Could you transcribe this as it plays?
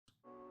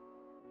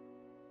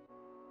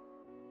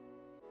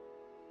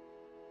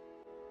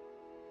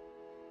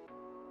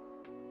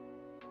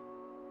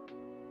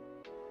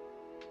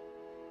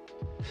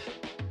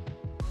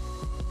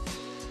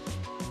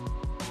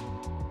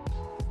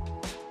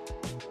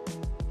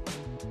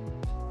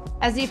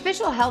As the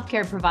official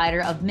healthcare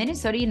provider of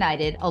Minnesota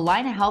United,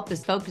 Allina Health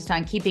is focused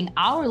on keeping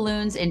our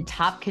loons in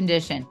top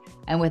condition.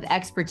 And with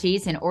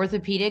expertise in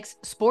orthopedics,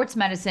 sports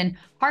medicine,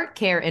 heart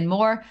care, and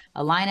more,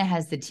 Allina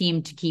has the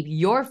team to keep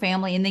your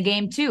family in the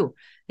game too.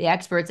 The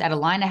experts at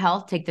Allina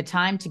Health take the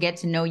time to get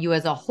to know you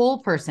as a whole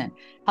person,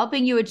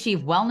 helping you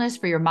achieve wellness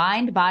for your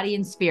mind, body,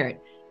 and spirit.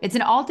 It's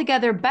an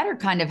altogether better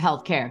kind of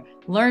healthcare.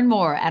 Learn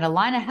more at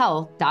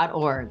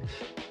allinahealth.org.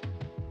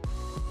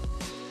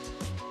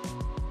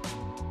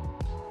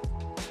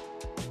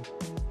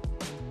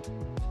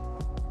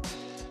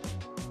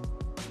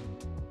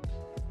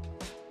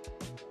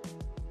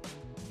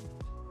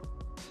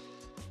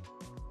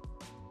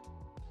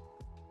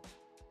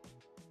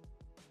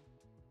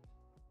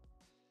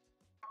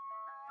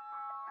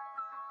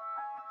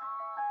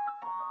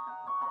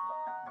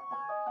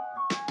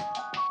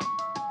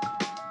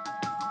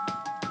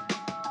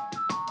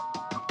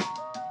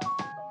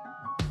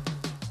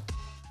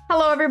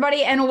 Hello,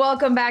 everybody, and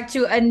welcome back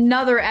to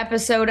another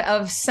episode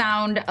of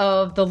Sound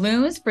of the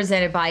Loons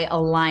presented by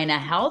Allina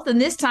Health. And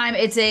this time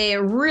it's a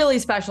really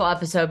special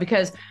episode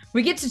because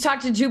we get to talk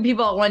to two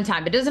people at one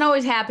time. It doesn't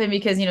always happen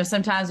because,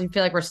 sometimes we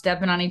feel like we're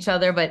stepping on each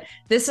other, but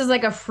this is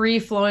like a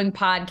free-flowing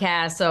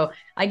podcast. So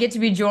I get to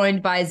be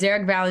joined by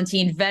Zarek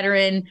Valentine,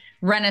 veteran,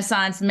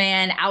 Renaissance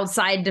man,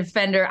 outside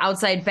defender,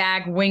 outside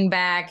back, wing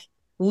back,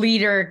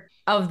 leader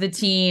of the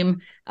team,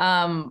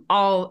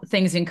 all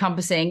things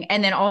encompassing.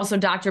 And then also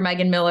Dr.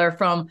 Megan Miller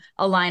from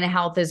Allina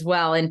Health as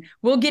well. And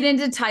we'll get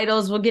into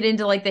titles. We'll get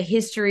into like the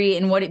history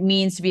and what it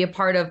means to be a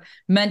part of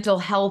mental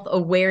health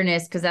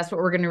awareness, because that's what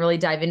we're going to really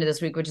dive into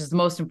this week, which is the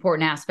most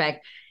important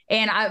aspect.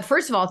 And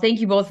first of all, thank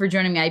you both for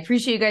joining me. I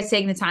appreciate you guys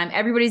taking the time.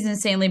 Everybody's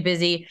insanely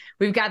busy.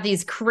 We've got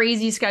these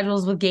crazy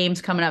schedules with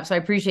games coming up. So I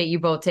appreciate you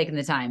both taking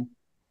the time.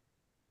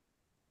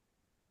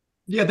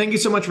 Yeah, thank you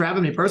so much for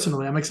having me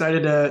personally. I'm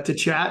excited to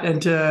chat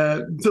and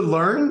to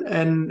learn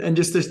and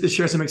just to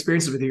share some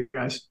experiences with you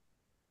guys.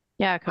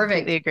 Yeah,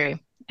 completely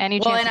agree. Any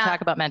chance to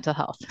talk about mental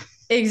health.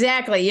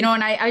 Exactly. And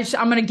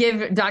I'm going to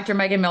give Dr.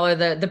 Megan Miller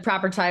the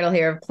proper title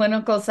here of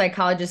clinical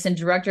psychologist and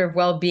director of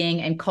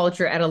well-being and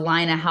culture at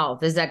Allina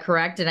Health. Is that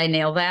correct? Did I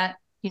nail that?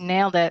 You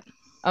nailed it.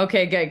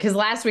 Okay, good. Because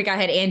last week I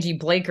had Angie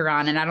Blaker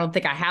on, and I don't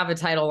think I have a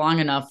title long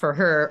enough for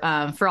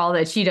her for all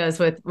that she does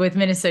with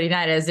Minnesota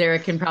United, as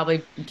Zarek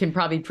can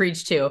probably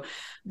preach to.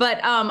 But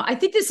I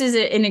think this is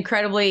an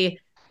incredibly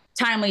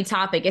timely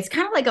topic. It's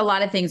kind of like a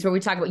lot of things where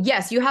we talk about,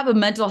 yes, you have a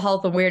mental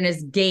health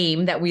awareness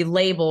game that we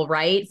label,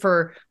 right,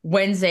 for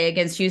Wednesday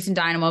against Houston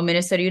Dynamo,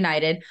 Minnesota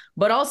United.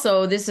 But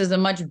also this is a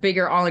much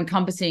bigger,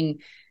 all-encompassing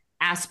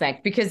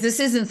aspect, because this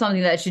isn't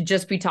something that should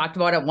just be talked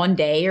about at one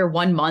day or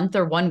 1 month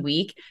or 1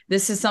 week.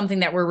 This is something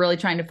that we're really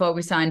trying to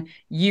focus on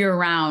year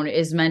round,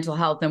 is mental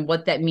health and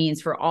what that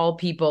means for all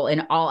people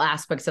in all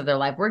aspects of their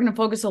life. We're going to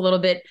focus a little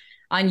bit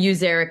on you,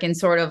 Zarek, and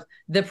sort of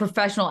the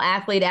professional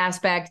athlete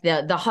aspect,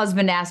 the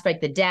husband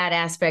aspect, the dad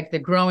aspect, the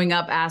growing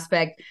up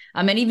aspect,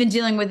 and even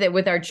dealing with it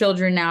with our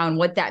children now and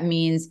what that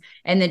means.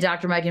 And then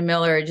Dr. Megan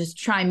Miller, just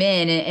chime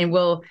in and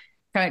we'll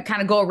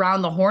kind of go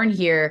around the horn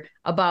here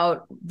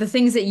about the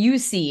things that you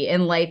see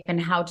in life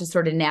and how to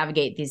sort of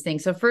navigate these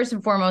things. So first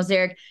and foremost,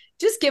 Zarek,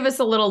 just give us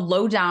a little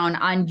lowdown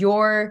on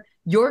your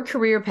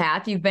career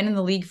path. You've been in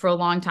the league for a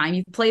long time.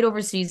 You've played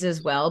overseas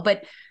as well,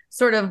 but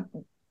sort of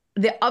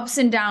the ups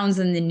and downs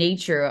and the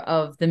nature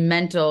of the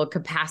mental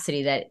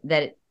capacity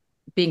that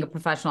being a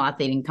professional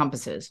athlete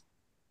encompasses.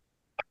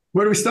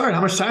 Where do we start?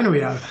 How much time do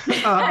we have?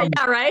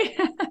 Yeah, right?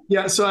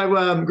 Yeah, so I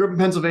grew up in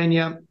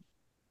Pennsylvania,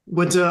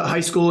 went to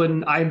high school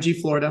in IMG,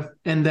 Florida,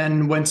 and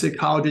then went to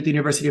college at the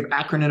University of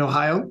Akron in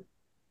Ohio.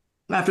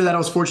 After that, I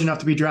was fortunate enough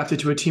to be drafted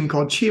to a team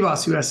called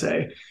Chivas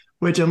USA,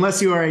 which,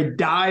 unless you are a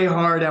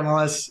diehard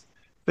MLS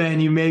fan,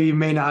 you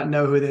may not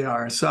know who they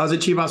are. So I was at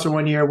Chivas for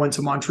 1 year, went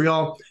to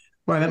Montreal,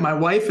 where I met my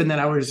wife, and then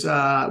I was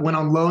went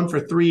on loan for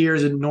 3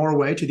 years in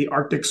Norway to the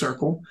Arctic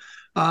Circle.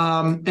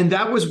 And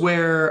that was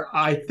where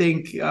I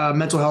think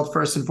mental health,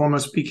 first and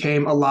foremost,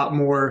 became a lot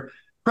more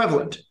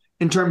prevalent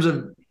in terms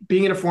of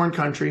being in a foreign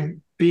country,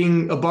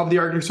 being above the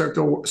Arctic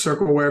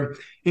Circle, where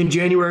in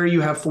January you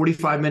have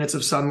 45 minutes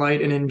of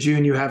sunlight, and in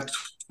June you have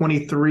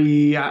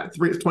 23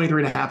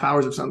 and a half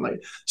hours of sunlight.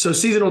 So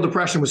seasonal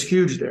depression was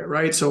huge there,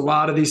 right? So a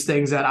lot of these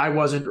things that I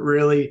wasn't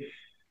really,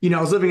 I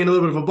was living in a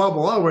little bit of a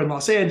bubble. Oh, we're in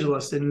Los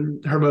Angeles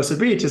and Hermosa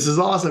Beach. This is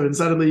awesome. And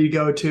suddenly you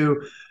go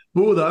to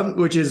Bodø,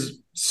 which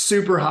is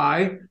super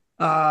high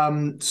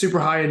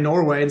in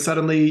Norway. And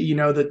suddenly,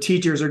 the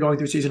teachers are going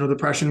through seasonal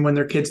depression when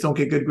their kids don't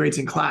get good grades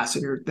in class.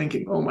 And you're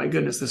thinking, oh my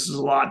goodness, this is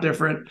a lot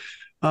different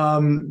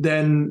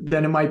than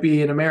it might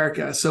be in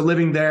America. So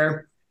living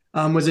there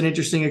was an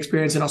interesting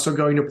experience. And also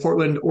going to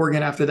Portland,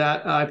 Oregon after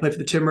that. I played for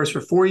the Timbers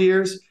for 4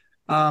 years.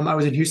 I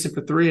was in Houston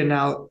for 3. And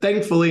now,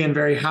 thankfully and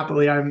very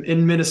happily, I'm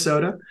in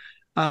Minnesota,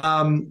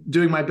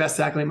 doing my best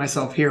to acclimate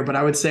myself here. But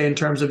I would say in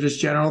terms of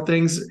just general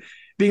things,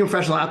 being a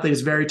professional athlete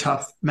is very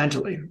tough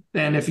mentally.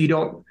 And if you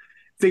don't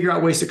figure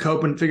out ways to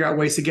cope and figure out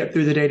ways to get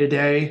through the day to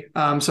day.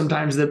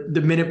 Sometimes the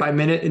minute by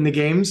minute in the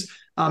games,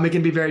 it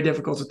can be very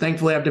difficult. So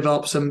thankfully, I've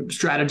developed some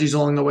strategies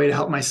along the way to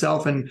help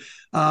myself. And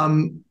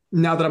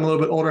now that I'm a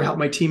little bit older, help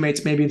my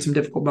teammates maybe in some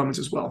difficult moments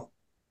as well.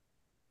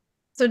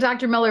 So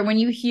Dr. Miller, when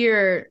you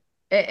hear,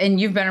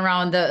 and you've been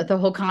around the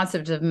whole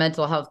concept of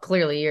mental health,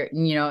 clearly you're,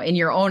 in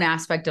your own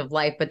aspect of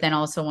life, but then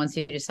also once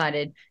you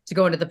decided to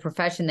go into the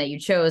profession that you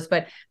chose,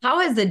 but how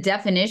has the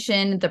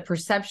definition, the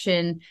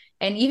perception,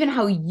 and even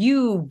how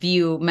you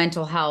view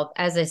mental health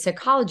as a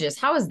psychologist,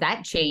 how has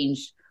that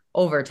changed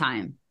over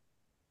time?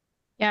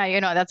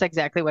 Yeah, that's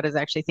exactly what I was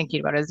actually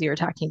thinking about as you were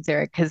talking,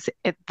 Zarek, because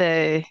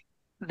the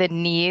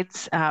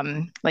needs,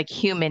 like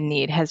human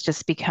need, has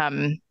just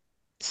become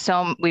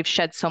we've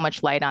shed so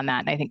much light on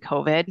that. And I think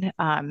COVID,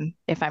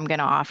 if I'm going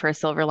to offer a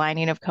silver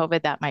lining of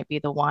COVID, that might be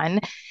the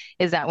one,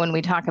 is that when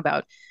we talk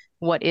about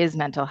what is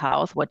mental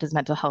health, what does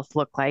mental health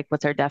look like,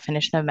 what's our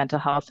definition of mental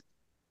health,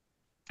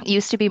 it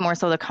used to be more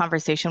so the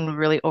conversation would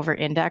really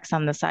over-index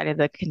on the side of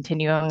the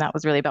continuum that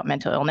was really about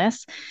mental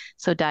illness.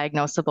 So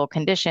diagnosable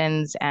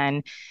conditions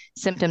and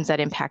symptoms that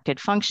impacted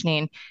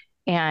functioning.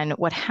 And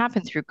what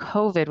happened through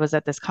COVID was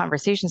that this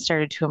conversation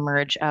started to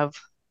emerge of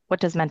what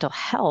does mental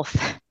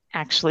health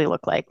actually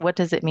look like? What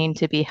does it mean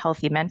to be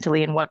healthy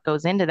mentally, and what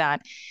goes into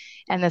that?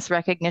 And this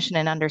recognition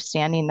and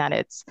understanding that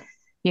it's,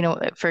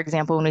 for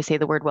example, when we say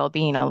the word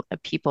well-being,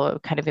 people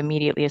kind of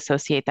immediately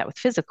associate that with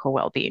physical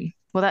well-being.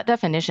 Well, that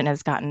definition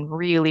has gotten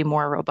really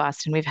more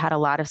robust, and we've had a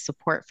lot of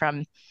support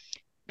from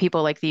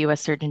people like the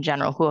U.S. Surgeon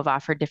General who have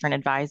offered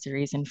different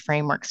advisories and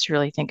frameworks to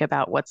really think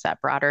about what's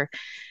that broader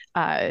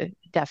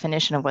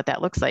definition of what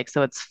that looks like.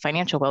 So it's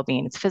financial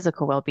well-being, it's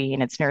physical well-being,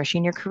 it's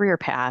nourishing your career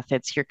path,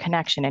 it's your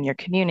connection and your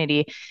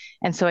community.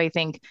 And so I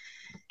think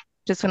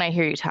just when I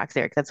hear you talk,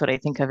 Zarek, that's what I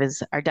think of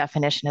is our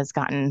definition has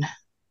gotten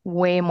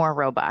way more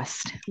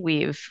robust.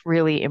 We've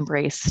really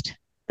embraced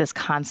this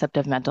concept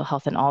of mental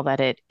health and all that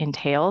it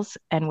entails.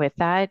 And with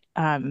that,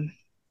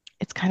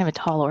 it's kind of a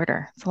tall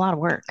order. It's a lot of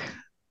work.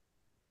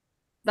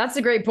 That's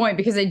a great point,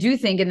 because I do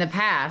think in the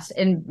past,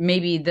 and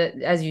maybe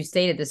as you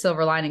stated, the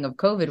silver lining of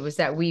COVID was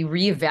that we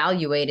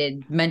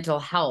reevaluated mental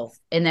health,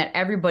 and that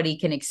everybody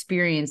can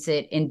experience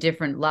it in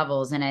different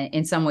levels and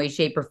in some way,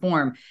 shape, or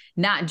form,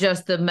 not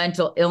just the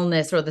mental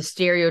illness or the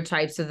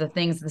stereotypes or the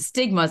things, the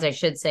stigmas, I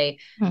should say,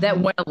 that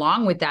went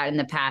along with that in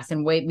the past,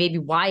 and maybe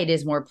why it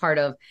is more part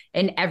of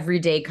an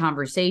everyday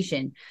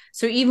conversation.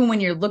 So even when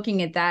you're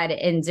looking at that,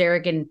 and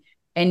Zarek,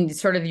 and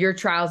sort of your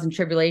trials and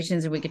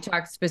tribulations, and we could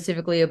talk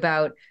specifically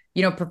about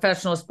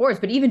professional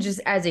sports, but even just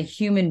as a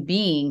human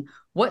being,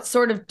 what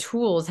sort of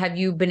tools have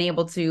you been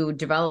able to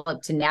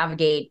develop to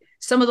navigate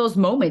some of those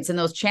moments and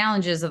those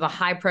challenges of the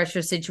high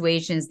pressure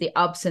situations, the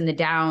ups and the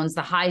downs,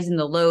 the highs and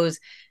the lows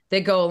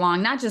that go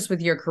along, not just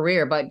with your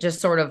career, but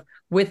just sort of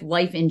with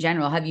life in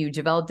general? Have you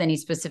developed any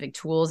specific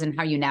tools and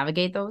how you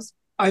navigate those?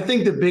 I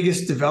think the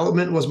biggest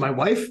development was my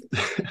wife.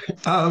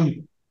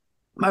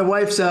 My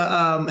wife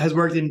has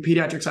worked in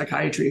pediatric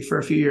psychiatry for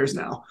a few years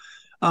now.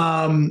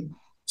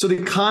 So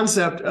the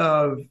concept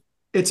of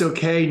it's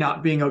okay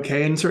not being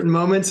okay in certain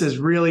moments has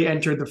really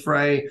entered the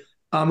fray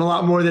a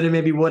lot more than it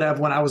maybe would have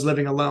when I was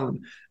living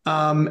alone.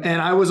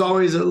 And I was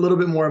always a little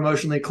bit more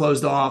emotionally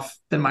closed off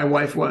than my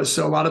wife was.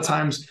 So a lot of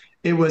times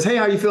it was, hey,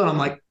 how you feeling? I'm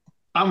like,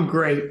 I'm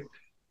great.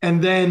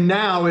 And then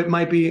now it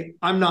might be,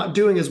 I'm not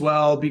doing as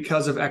well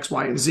because of X,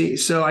 Y, and Z.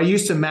 So I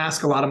used to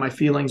mask a lot of my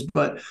feelings,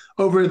 but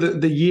over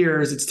the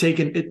years,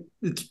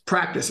 it's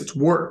practice, it's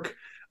work.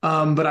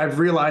 But I've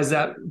realized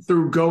that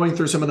through going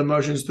through some of the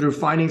motions, through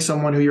finding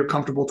someone who you're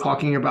comfortable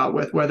talking about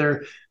with,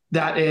 whether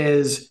that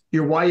is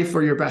your wife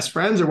or your best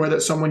friends, or whether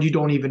it's someone you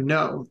don't even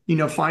know,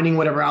 finding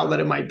whatever outlet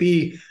it might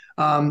be,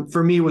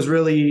 for me was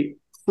really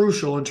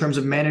crucial in terms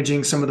of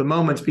managing some of the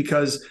moments,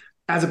 because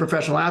as a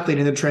professional athlete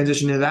in the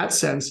transition in that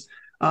sense,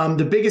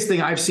 the biggest thing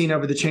I've seen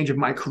over the change of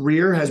my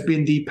career has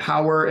been the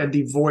power and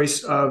the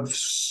voice of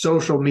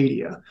social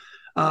media.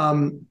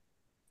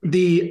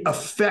 The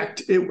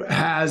effect it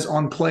has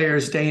on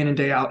players day in and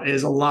day out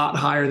is a lot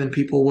higher than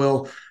people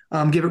will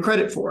give it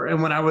credit for.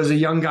 And when I was a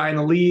young guy in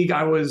the league,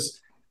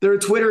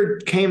 Twitter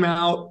came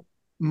out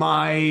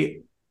my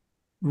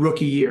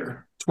rookie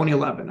year,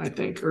 2011, I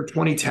think, or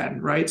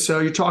 2010, right? So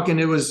you're talking,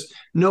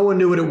 no one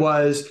knew what it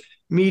was.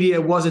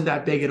 Media wasn't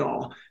that big at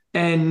all.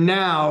 And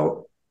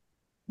now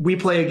we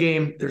play a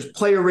game, there's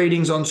player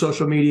ratings on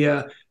social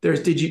media.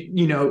 There's,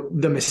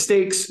 the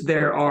mistakes,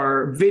 there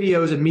are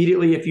videos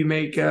immediately. If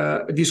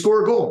you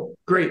score a goal,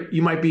 great,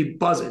 you might be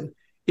buzzing.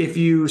 If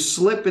you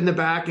slip in the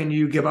back and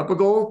you give up a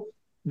goal,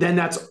 then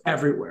that's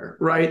everywhere,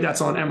 right?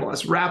 That's on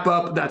MLS Wrap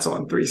Up, that's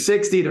on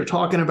 360, they're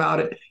talking about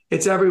it.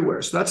 It's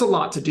everywhere. So that's a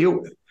lot to deal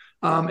with.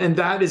 And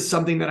that is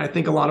something that I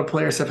think a lot of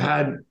players have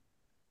had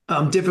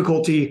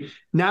difficulty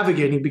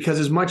navigating, because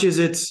as much as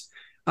it's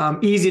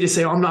easy to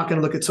say, oh, I'm not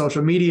going to look at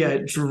social media,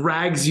 it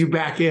drags you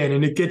back in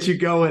and it gets you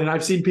going. And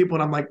I've seen people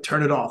and I'm like,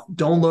 turn it off.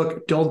 Don't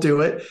look, don't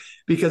do it,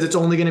 because it's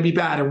only going to be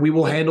bad, and we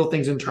will handle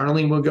things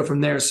internally and we'll go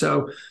from there.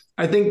 So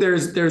I think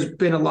there's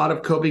been a lot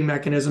of coping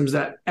mechanisms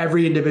that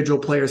every individual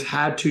player's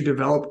had to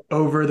develop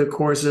over the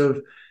course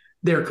of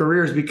their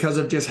careers because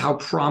of just how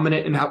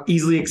prominent and how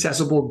easily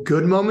accessible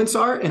good moments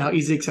are and how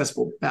easily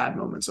accessible bad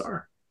moments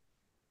are.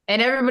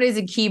 And everybody's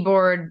a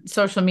keyboard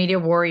social media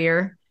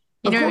warrior.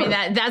 You know what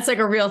I mean? That's like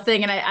a real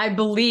thing. And I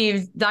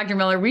believe, Dr.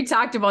 Miller, we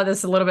talked about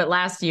this a little bit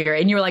last year,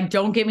 and you were like,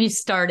 don't get me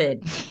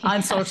started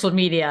on social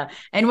media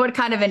and what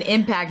kind of an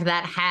impact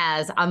that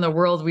has on the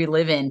world we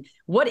live in.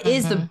 What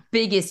is the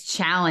biggest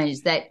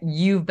challenge that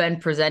you've been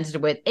presented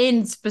with,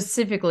 in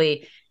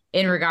specifically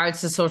in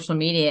regards to social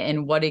media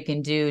and what it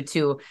can do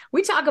to,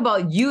 we talk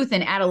about youth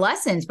and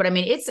adolescence, but I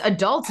mean, it's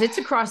adults, it's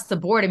across the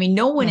board. I mean,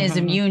 no one is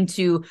immune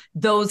to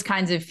those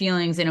kinds of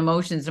feelings and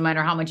emotions, no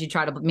matter how much you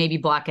try to maybe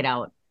block it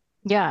out.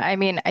 Yeah, I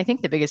mean, I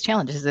think the biggest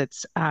challenge is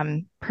it's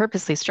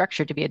purposely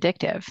structured to be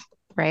addictive,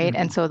 right?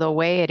 And so the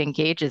way it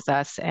engages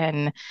us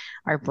and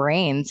our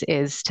brains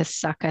is to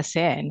suck us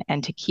in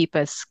and to keep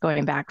us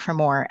going back for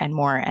more and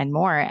more and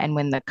more. And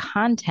when the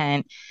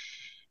content,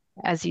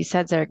 as you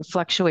said, Zarek,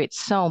 fluctuates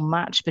so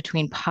much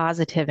between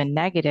positive and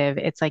negative,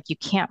 it's like you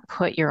can't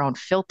put your own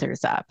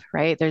filters up,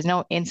 right? There's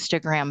no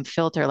Instagram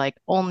filter, like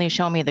only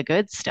show me the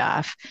good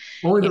stuff.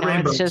 Only the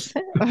rainbows. It's just,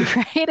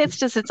 right?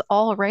 It's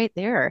all right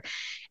there.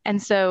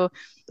 And so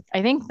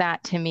I think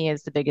that to me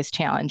is the biggest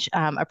challenge,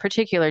 a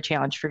particular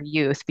challenge for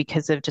youth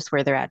because of just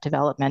where they're at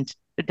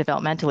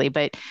developmentally,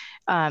 but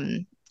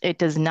it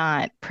does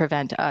not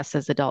prevent us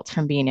as adults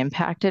from being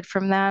impacted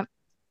from that.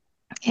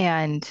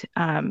 And,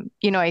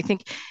 I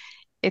think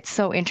it's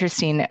so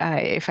interesting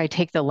if I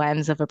take the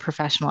lens of a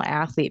professional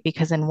athlete,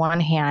 because in one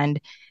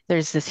hand,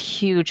 there's this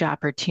huge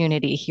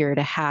opportunity here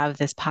to have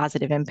this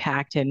positive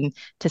impact and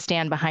to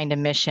stand behind a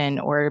mission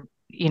or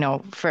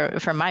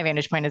from my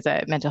vantage point as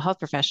a mental health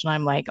professional,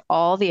 I'm like,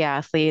 all the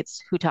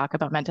athletes who talk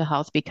about mental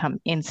health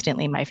become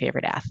instantly my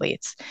favorite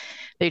athletes.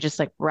 They just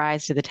like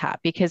rise to the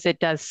top because it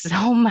does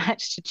so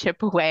much to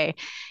chip away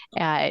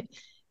at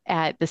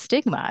the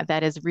stigma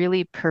that is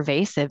really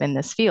pervasive in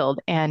this field.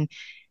 And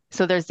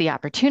so there's the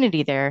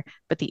opportunity there,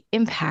 but the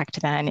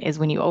impact then is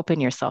when you open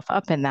yourself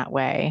up in that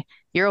way,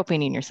 you're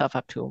opening yourself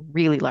up to a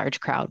really large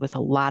crowd with a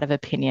lot of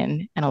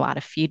opinion and a lot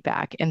of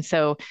feedback. And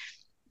so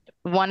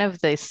one of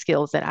the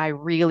skills that I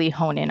really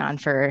hone in on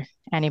for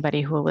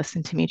anybody who will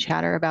listen to me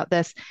chatter about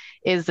this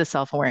is the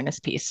self-awareness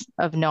piece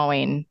of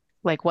knowing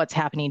like what's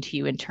happening to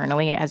you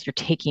internally as you're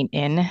taking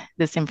in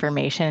this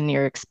information,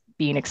 you're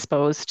being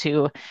exposed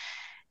to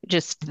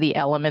just the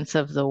elements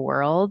of the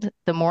world.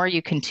 The more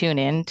you can tune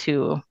in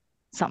to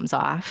something's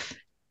off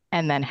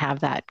and then have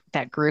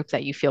that group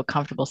that you feel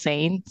comfortable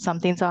saying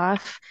something's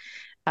off,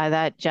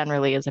 that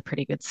generally is a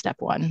pretty good step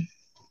one.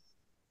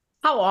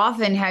 How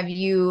often have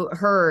you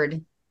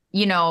heard,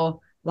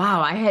 wow,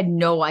 I had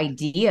no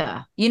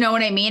idea. You know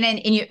what I mean?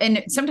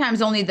 And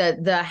sometimes only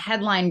the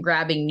headline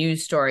grabbing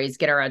news stories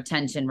get our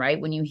attention, right?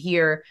 When you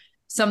hear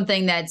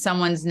something that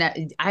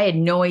I had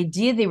no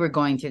idea they were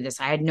going through this.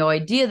 I had no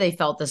idea they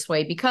felt this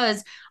way,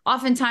 because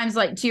oftentimes,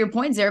 like to your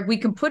point, Zarek, we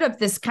can put up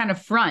this kind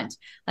of front.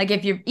 Like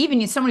if you're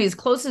even somebody as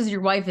close as your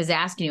wife is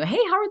asking you, hey,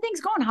 how are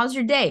things going? How's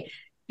your day?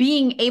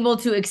 Being able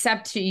to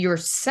accept to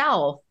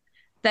yourself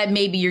that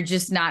maybe you're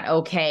just not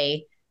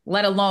okay,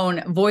 let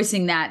alone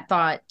voicing that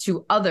thought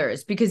to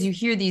others, because you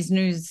hear these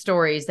news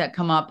stories that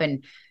come up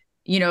and,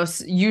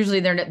 usually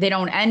they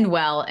don't end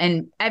well.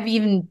 And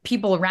even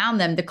people around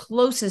them, the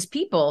closest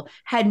people,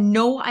 had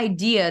no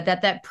idea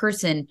that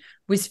person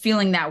was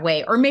feeling that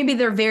way. Or maybe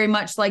they're very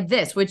much like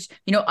this, which,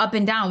 up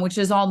and down, which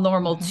is all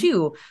normal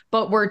too.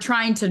 But we're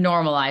trying to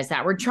normalize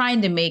that. We're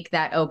trying to make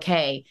that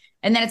okay.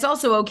 And then it's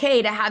also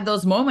okay to have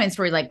those moments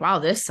where you're like, wow,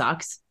 this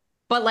sucks.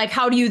 But like,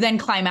 how do you then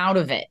climb out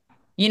of it?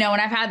 And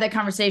I've had that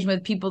conversation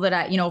with people that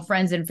I,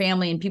 friends and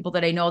family and people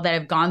that I know that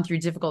have gone through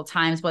difficult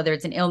times, whether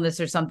it's an illness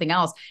or something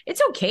else.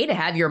 It's okay to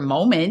have your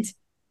moment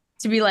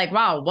to be like,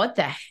 wow, what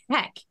the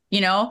heck?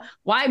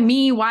 Why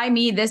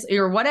me, this,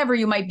 or whatever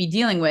you might be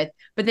dealing with.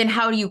 But then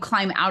how do you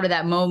climb out of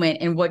that moment,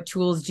 and what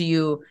tools do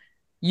you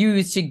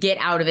use to get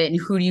out of it, and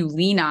who do you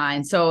lean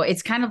on? So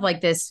it's kind of like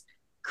this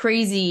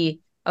crazy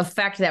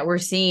effect that we're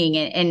seeing.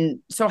 And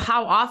so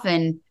how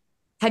often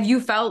have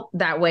you felt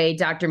that way,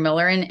 Dr.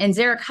 Miller? And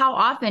Zarek, how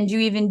often do you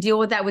even deal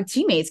with that with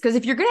teammates? Because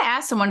if you're going to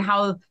ask someone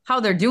how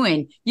they're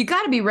doing, you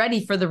got to be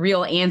ready for the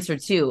real answer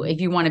too, if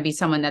you want to be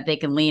someone that they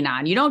can lean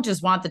on. You don't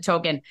just want the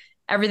token,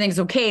 everything's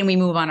okay, and we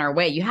move on our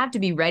way. You have to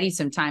be ready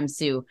sometimes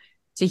to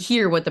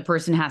hear what the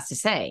person has to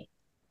say.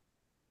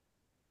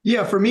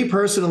 Yeah, for me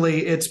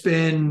personally, it's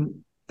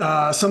been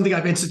something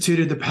I've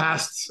instituted the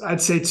past, I'd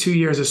say 2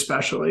 years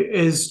especially,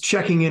 is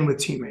checking in with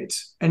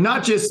teammates. And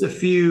not just a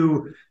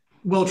few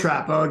Will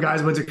Trapp,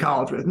 guys I went to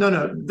college with.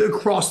 No,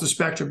 across the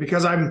spectrum,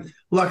 because I'm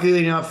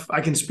luckily enough, I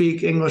can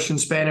speak English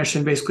and Spanish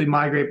and basically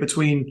migrate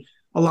between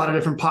a lot of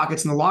different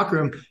pockets in the locker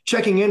room,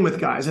 checking in with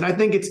guys. And I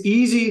think it's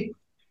easy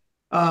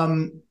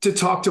to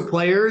talk to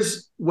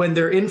players when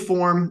they're in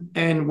form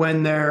and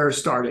when they're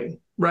starting,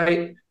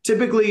 right?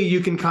 Typically,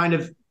 you can kind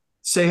of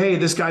say, hey,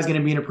 this guy's going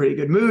to be in a pretty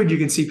good mood. You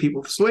can see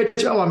people switch.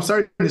 Oh, I'm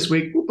starting this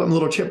week. Oop, I'm a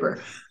little chipper.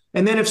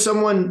 And then if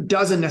someone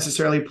doesn't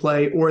necessarily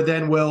play, or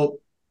then will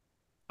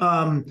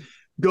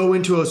go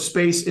into a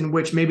space in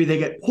which maybe they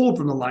get pulled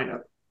from the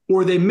lineup,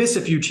 or they miss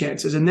a few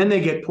chances and then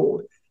they get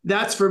pulled.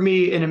 That's for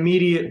me an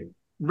immediate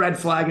red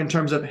flag in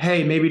terms of,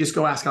 hey, maybe just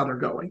go ask how they're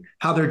going,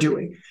 how they're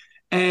doing.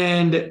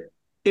 And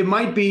it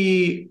might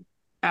be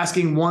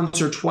asking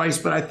once or twice,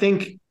 but I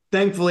think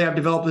thankfully I've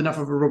developed enough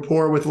of a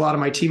rapport with a lot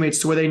of my teammates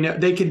to where they know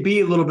they can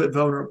be a little bit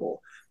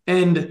vulnerable.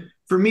 And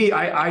for me,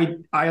 I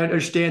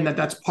understand that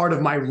that's part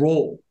of my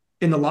role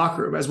in the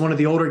locker room as one of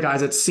the older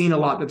guys that's seen a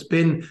lot, that's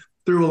been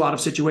through a lot of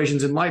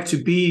situations in life,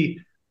 to be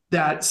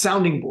that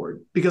sounding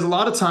board. Because a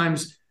lot of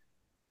times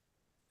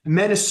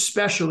men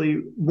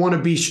especially want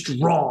to be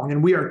strong,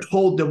 and we are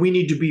told that we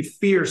need to be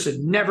fierce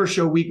and never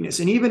show weakness.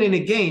 And even in a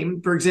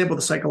game, for example,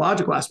 the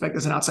psychological aspect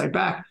as an outside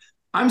back,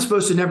 I'm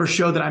supposed to never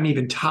show that I'm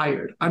even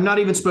tired. I'm not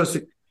even supposed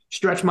to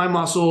stretch my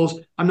muscles.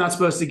 I'm not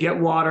supposed to get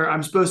water.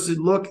 I'm supposed to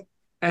look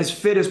as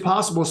fit as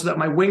possible so that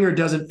my winger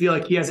doesn't feel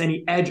like he has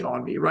any edge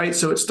on me, right?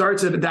 So it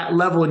starts at that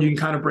level and you can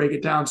kind of break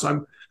it down.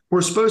 So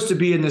we're supposed to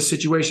be in this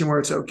situation where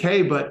it's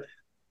okay, but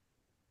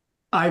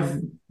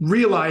I've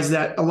realized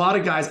that a lot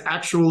of guys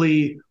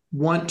actually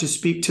want to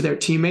speak to their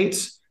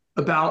teammates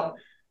about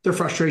their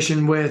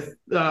frustration with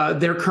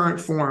their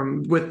current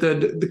form, with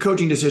the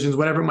coaching decisions,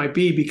 whatever it might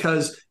be,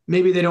 because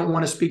maybe they don't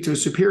want to speak to a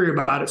superior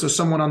about it. So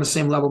someone on the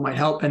same level might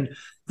help. And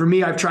for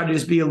me, I've tried to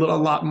just be a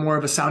lot more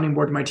of a sounding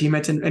board to my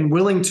teammates and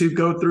willing to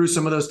go through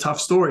some of those tough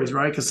stories,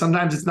 right? Because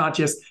sometimes it's not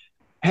just,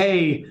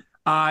 hey,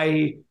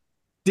 I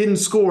didn't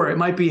score. It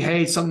might be,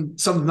 hey,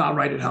 something's not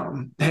right at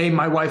home. Hey,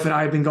 my wife and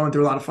I have been going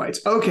through a lot of fights.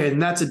 Okay,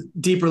 and that's a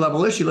deeper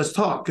level issue. Let's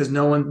talk, because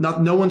no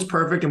one's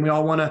perfect, and we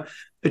all want to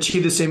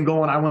achieve the same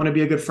goal. And I want to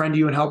be a good friend to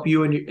you and help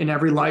you in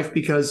every life,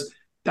 because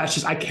that's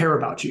just, I care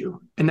about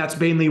you. And that's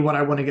mainly what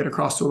I want to get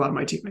across to a lot of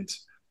my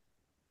teammates.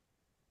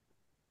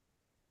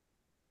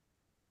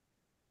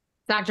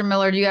 Dr.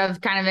 Miller, do you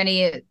have kind of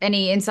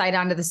any insight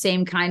onto the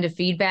same kind of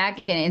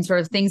feedback and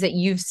sort of things that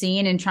you've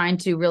seen and trying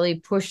to really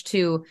push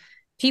to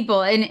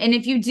people? And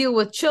if you deal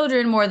with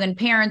children more than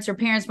parents, or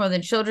parents more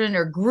than children,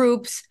 or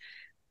groups,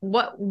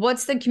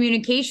 what's the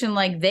communication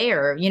like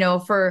there,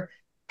 for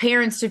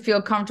parents to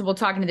feel comfortable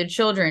talking to their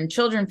children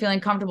feeling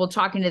comfortable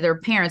talking to their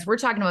parents? We're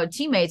talking about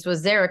teammates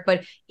with Zarek,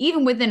 but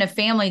even within a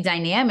family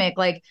dynamic,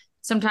 like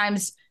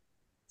sometimes,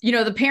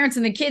 the parents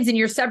and the kids in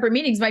your separate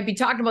meetings might be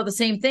talking about the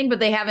same thing, but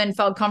they haven't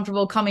felt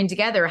comfortable coming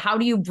together. How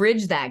do you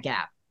bridge that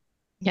gap?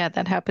 Yeah,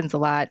 that happens a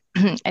lot.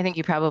 I think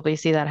you probably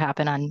see that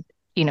happen on,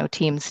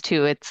 teams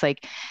too. It's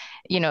like,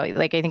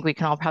 like I think we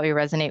can all probably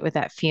resonate with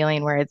that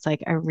feeling where it's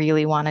like, I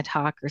really want to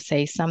talk or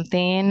say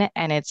something.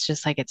 And it's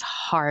just like, it's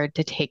hard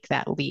to take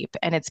that leap.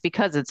 And it's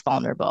because it's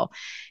vulnerable.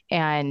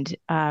 And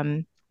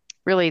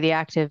really the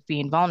act of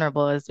being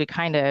vulnerable is we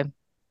kind of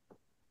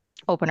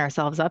open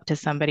ourselves up to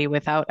somebody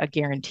without a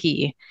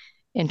guarantee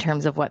in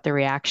terms of what the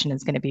reaction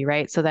is going to be,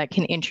 right? So that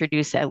can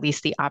introduce at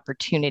least the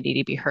opportunity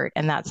to be hurt.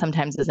 And that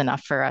sometimes is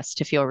enough for us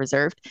to feel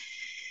reserved.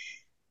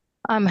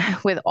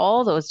 With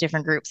all those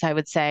different groups, I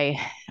would say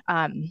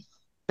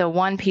the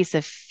one piece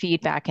of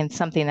feedback, and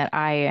something that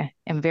I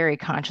am very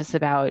conscious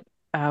about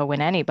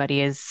when anybody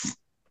is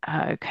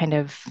kind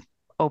of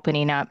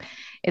opening up,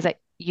 is that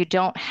you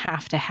don't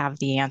have to have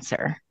the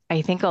answer.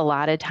 I think a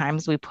lot of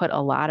times we put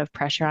a lot of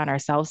pressure on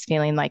ourselves,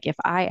 feeling like if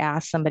I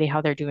ask somebody how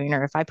they're doing,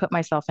 or if I put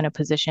myself in a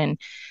position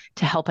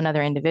to help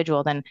another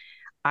individual, then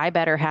I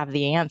better have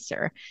the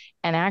answer.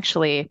 And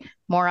actually,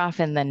 more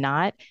often than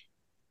not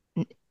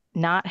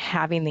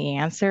having the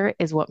answer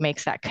is what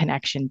makes that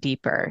connection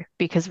deeper,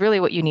 because really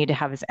what you need to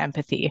have is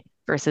empathy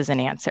versus an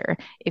answer.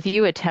 If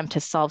you attempt to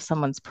solve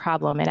someone's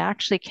problem, it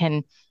actually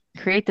can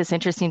create this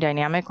interesting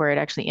dynamic where it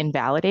actually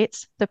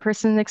invalidates the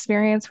person's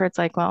experience, where it's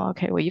like, well,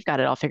 okay, well, you've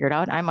got it all figured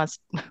out. I must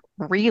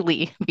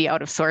really be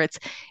out of sorts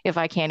if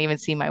I can't even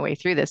see my way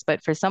through this.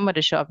 But for someone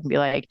to show up and be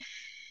like,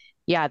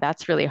 yeah,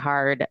 that's really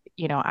hard.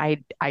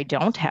 I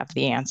don't have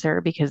the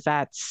answer, because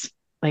that's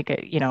like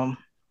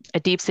a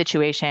deep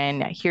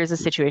situation. Here's a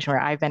situation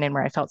where I've been in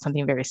where I felt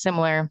something very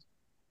similar.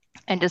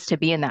 And just to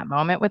be in that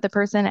moment with the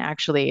person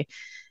actually,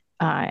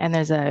 and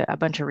there's a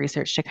bunch of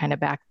research to kind of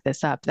back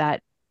this up,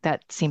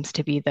 that seems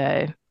to be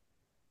the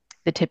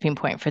tipping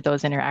point for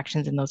those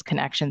interactions and those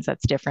connections.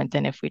 That's different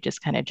than if we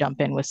just kind of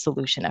jump in with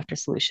solution after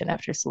solution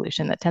after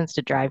solution. That tends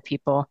to drive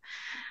people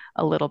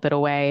a little bit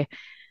away.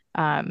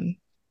 And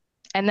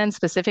then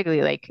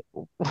specifically, like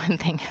one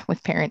thing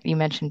with you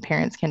mentioned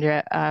parents,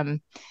 Kendra.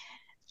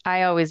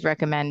 I always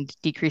recommend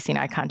decreasing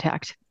eye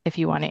contact if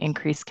you want to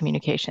increase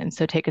communication.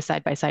 So take a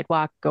side-by-side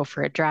walk, go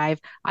for a drive.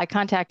 Eye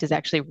contact is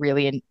actually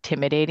really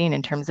intimidating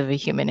in terms of a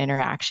human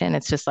interaction.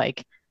 It's just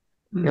like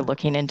you're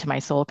looking into my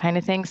soul kind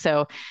of thing.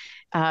 So,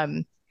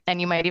 and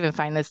you might even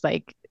find this,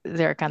 like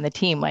Zarek on the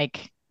team,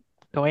 like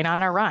going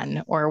on a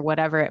run or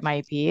whatever it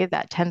might be,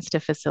 that tends to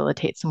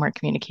facilitate some more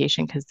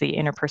communication, because the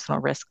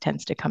interpersonal risk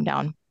tends to come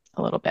down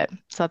a little bit.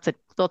 So that's a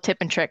little tip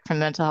and trick from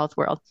the mental health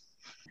world.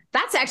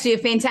 That's actually a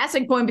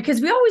fantastic point,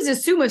 because we always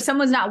assume if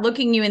someone's not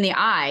looking you in the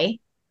eye,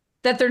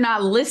 that they're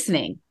not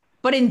listening.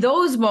 But in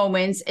those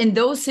moments, in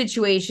those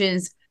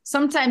situations,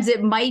 sometimes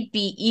it might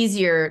be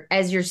easier,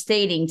 as you're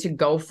stating, to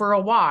go for a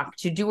walk,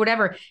 to do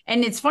whatever.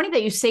 And it's funny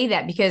that you say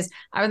that, because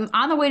I'm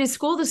on the way to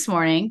school this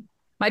morning.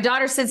 my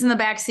daughter sits in the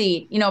back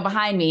seat,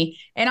 behind me.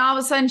 And all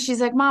of a sudden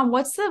she's like, Mom,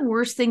 what's the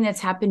worst thing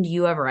that's happened to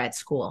you ever at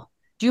school?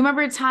 Do you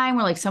remember a time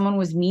where like someone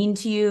was mean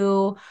to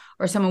you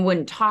or someone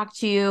wouldn't talk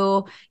to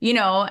you,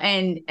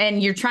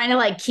 and you're trying to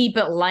like keep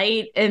it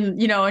light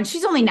and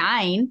she's only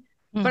 9,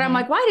 but I'm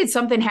like, why did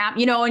something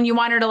happen? And you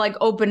want her to like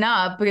open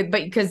up, but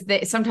because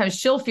sometimes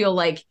she'll feel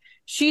like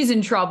she's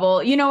in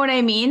trouble. You know what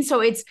I mean? So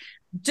it's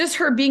just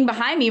her being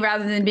behind me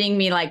rather than being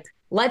me like,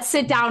 let's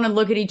sit down and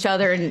look at each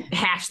other and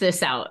hash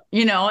this out.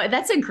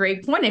 That's a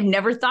great point. I've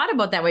never thought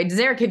about that way.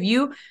 Zarek, have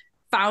you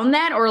found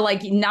that, or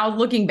like now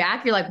looking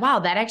back, you're like, wow,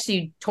 that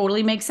actually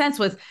totally makes sense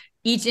with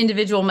each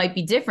individual might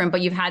be different,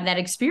 but you've had that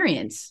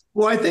experience?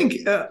 Well, I think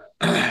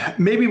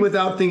maybe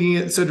without thinking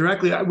it so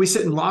directly, we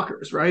sit in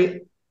lockers,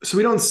 right? So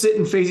we don't sit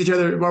and face each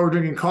other while we're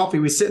drinking coffee.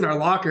 We sit in our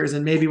lockers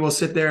and maybe we'll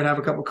sit there and have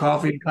a cup of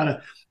coffee and kind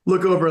of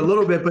look over a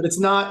little bit, but it's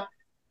not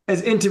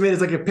as intimate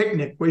as like a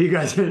picnic where you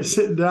guys are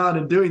sitting down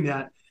and doing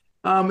that.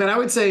 And I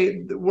would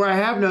say where I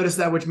have noticed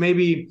that, which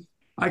maybe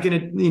I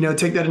can,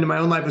 take that into my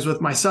own life, is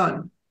with my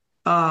son.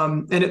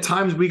 And at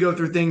times we go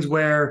through things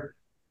where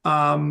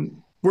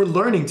we're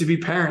learning to be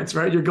parents,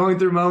 right? You're going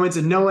through moments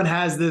and no one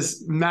has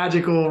this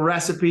magical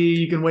recipe.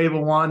 You can wave a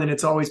wand and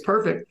it's always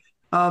perfect.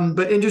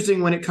 But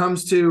interesting when it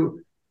comes to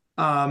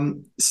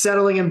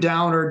settling him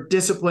down or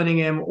disciplining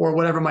him or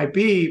whatever it might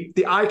be,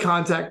 the eye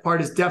contact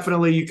part is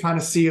definitely, you kind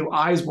of see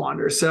eyes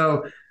wander.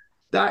 So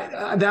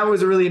that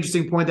was a really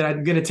interesting point that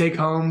I'm going to take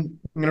home.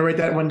 I'm going to write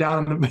that one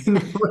down in the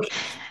book.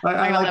 I'm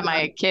going to let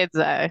my kids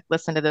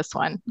listen to this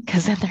one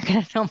because then they're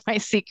going to know my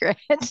secret.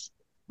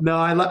 No,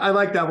 I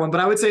like that one. But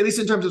I would say, at least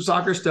in terms of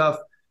soccer stuff,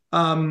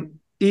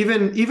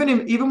 even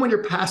when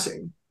you're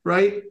passing,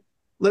 right?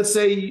 Let's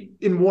say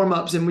in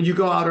warm-ups and when you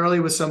go out early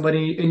with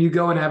somebody and you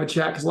go and have a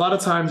chat, because a lot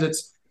of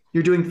times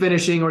you're doing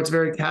finishing or it's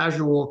very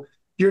casual.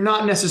 You're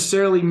not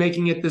necessarily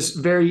making it this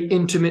very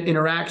intimate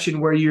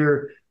interaction where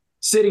you're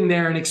sitting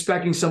there and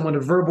expecting someone to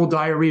verbal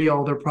diarrhea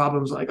all their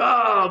problems, like,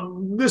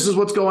 oh, this is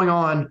what's going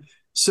on.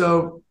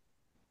 So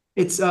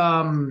it's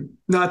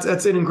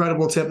that's an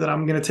incredible tip that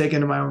I'm going to take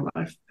into my own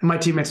life. And my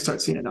teammates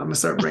start seeing it. I'm going to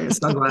start bringing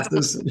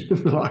sunglasses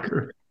in the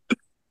locker.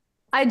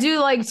 I do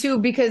like too,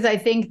 because I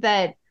think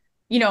that,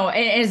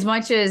 as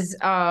much as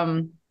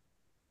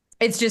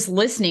it's just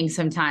listening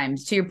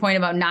sometimes, to your point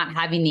about not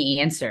having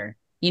the answer,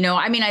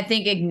 I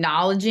think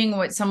acknowledging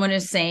what someone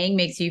is saying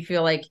makes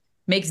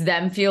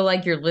them feel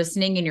like you're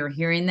listening and you're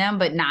hearing them,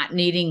 but not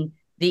needing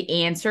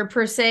the answer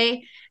per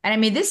se.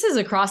 And this is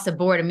across the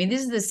board.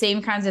 This is the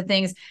same kinds of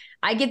things.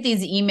 I get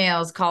these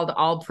emails called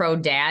All Pro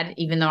Dad,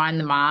 even though I'm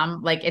the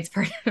mom. Like it's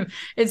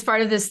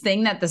part of this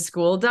thing that the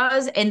school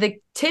does. And the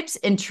tips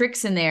and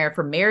tricks in there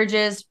for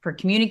marriages, for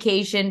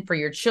communication, for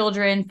your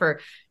children,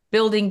 for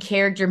building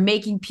character,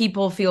 making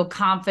people feel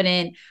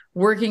confident,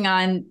 working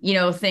on,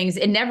 things.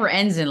 It never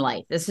ends in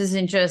life. This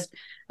isn't just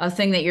a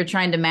thing that you're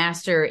trying to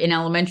master in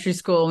elementary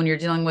school when you're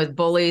dealing with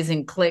bullies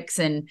and cliques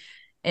and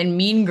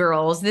mean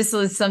girls. This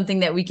is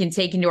something that we can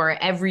take into our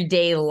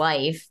everyday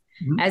life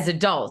as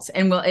adults,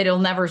 and it'll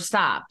never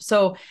stop.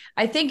 So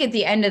I think at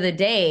the end of the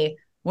day,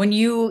 when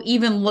you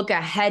even look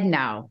ahead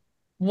now,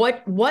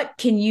 what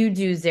can you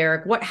do,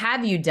 Zarek? What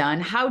have you done?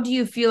 How do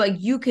you feel like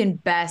you can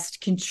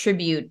best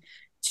contribute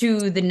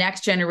to the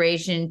next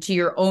generation, to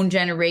your own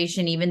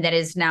generation, even that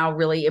is now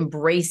really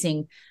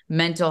embracing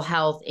mental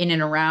health in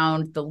and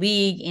around the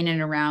league, in and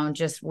around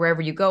just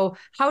wherever you go?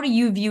 How do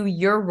you view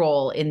your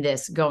role in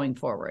this going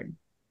forward?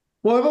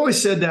 Well, I've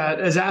always said that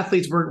as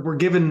athletes, we're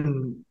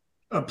given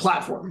a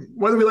platform,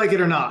 whether we like it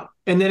or not.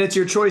 And then it's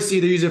your choice to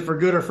either use it for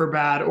good or for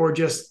bad, or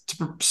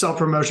just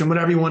self-promotion,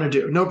 whatever you want to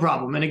do, no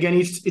problem. And again,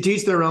 it's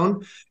each their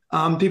own.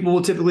 People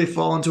will typically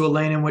fall into a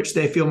lane in which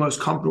they feel most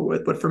comfortable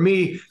with. But for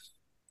me,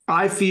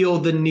 I feel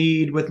the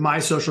need with my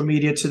social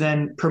media to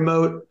then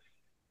promote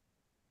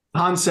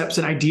concepts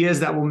and ideas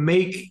that will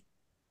make,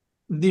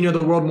 the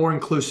world more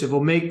inclusive,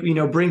 will make,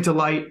 bring to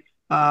light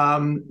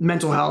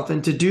mental health,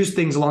 and to do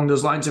things along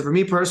those lines. So for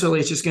me personally,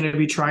 it's just going to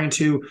be trying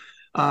to,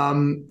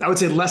 I would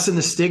say, lessen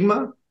the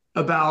stigma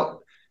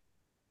about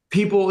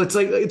people. It's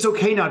like, it's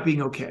okay not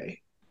being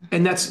okay.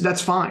 And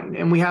that's fine.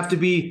 And we have to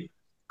be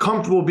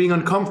comfortable being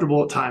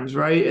uncomfortable at times.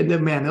 Right. And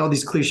then, man, all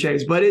these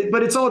cliches, but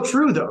it's all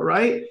true though.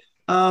 Right.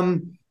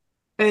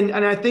 And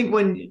I think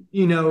when,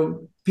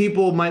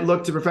 people might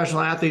look to professional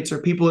athletes or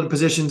people in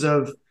positions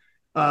of,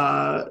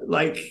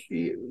 like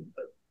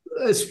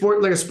a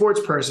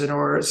sports person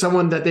or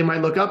someone that they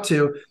might look up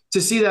to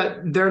see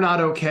that they're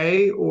not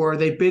okay, or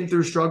they've been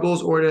through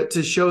struggles, or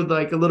to show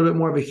like a little bit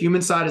more of a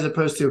human side, as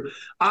opposed to,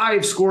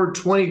 I've scored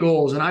 20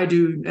 goals and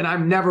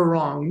I'm never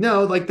wrong.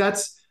 No, like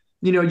that's,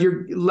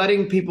 you're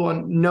letting people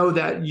know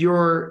that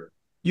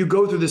you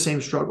go through the same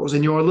struggles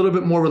and you're a little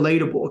bit more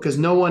relatable, because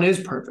no one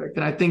is perfect.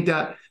 And I think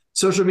that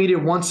social media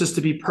wants us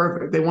to be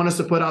perfect. They want us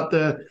to put out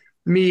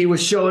me with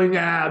showing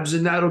abs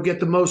and that'll get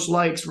the most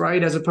likes,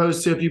 right? As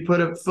opposed to if you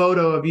put a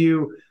photo of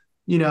you,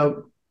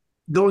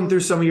 going through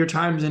some of your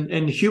times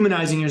and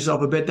humanizing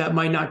yourself a bit, that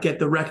might not get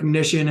the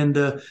recognition and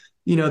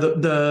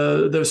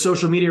the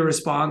social media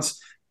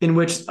response in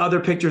which other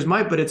pictures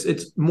might, but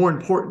it's more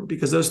important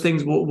because those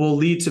things will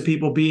lead to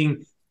people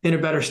being in a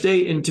better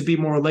state and to be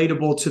more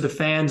relatable to the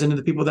fans and to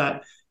the people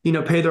that,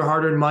 pay their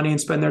hard-earned money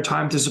and spend their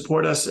time to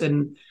support us.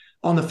 And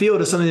on the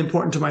field is something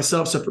important to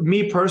myself. So for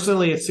me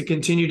personally, it's to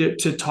continue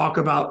to talk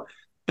about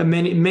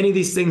many of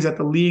these things that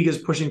the league is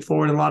pushing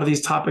forward and a lot of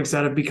these topics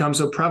that have become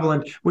so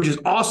prevalent, which is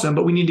awesome,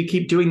 but we need to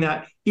keep doing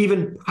that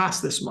even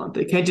past this month.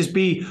 It can't just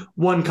be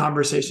one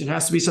conversation. It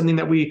has to be something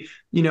that we,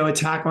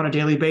 attack on a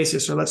daily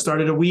basis, or let's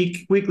start at a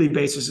weekly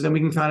basis. And then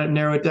we can kind of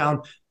narrow it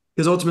down,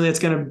 because ultimately it's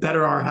going to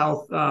better our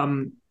health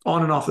on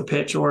and off the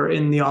pitch or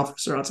in the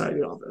office or outside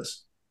the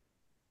office.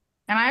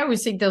 And I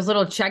always think those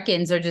little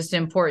check-ins are just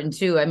important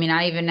too. I mean,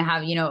 I even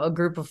have, a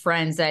group of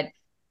friends that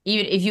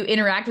even if you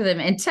interact with them,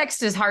 and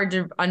text is hard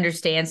to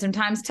understand.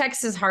 Sometimes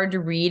text is hard to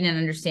read and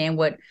understand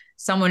what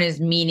someone is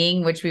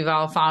meaning, which we've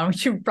all found,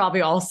 which you've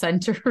probably all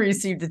sent or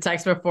received the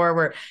text before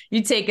where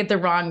you take it the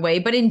wrong way.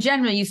 But in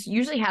general, you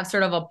usually have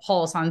sort of a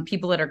pulse on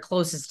people that are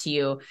closest to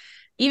you,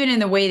 even in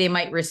the way they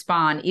might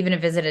respond, even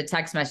if it's a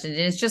text message.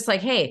 And it's just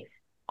like, hey,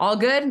 all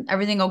good,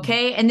 everything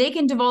okay? And they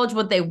can divulge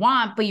what they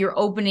want, but you're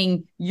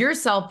opening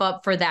yourself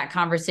up for that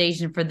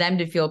conversation for them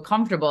to feel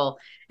comfortable.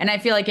 And I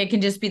feel like it can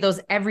just be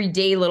those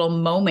everyday little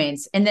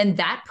moments. And then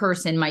that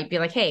person might be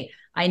like, hey,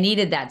 I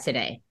needed that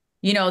today.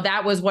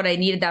 That was what I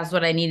needed. That's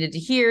what I needed to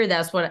hear.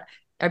 That's what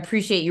I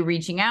appreciate you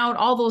reaching out,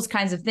 all those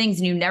kinds of things.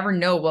 And you never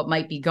know what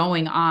might be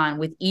going on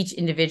with each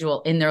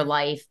individual in their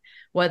life,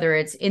 whether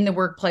it's in the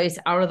workplace,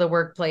 out of the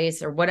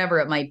workplace, or whatever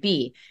it might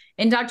be.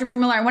 And Dr.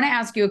 Miller, I want to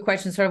ask you a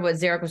question, sort of what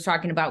Zarek was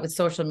talking about with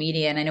social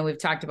media. And I know we've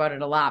talked about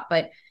it a lot,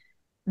 but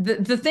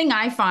the thing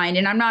I find,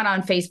 and I'm not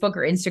on Facebook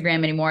or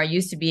Instagram anymore. I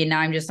used to be, and now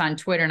I'm just on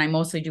Twitter, and I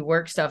mostly do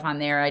work stuff on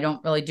there. I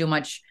don't really do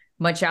much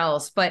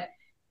else, but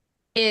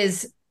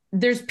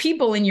there's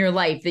people in your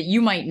life that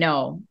you might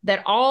know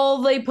that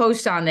all they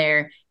post on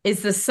there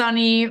is the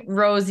sunny,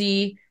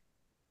 rosy,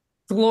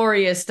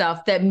 glorious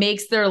stuff that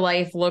makes their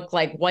life look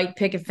like white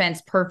picket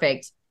fence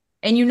perfect.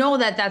 And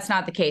that that's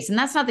not the case. And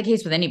that's not the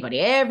case with anybody.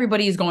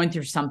 Everybody is going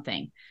through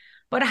something.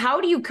 But how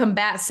do you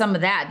combat some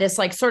of that, this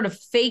like sort of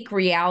fake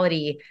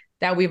reality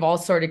that we've all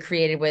sort of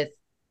created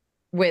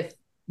with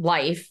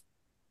life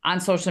on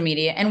social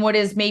media and what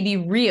is maybe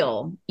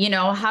real?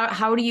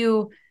 How do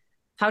you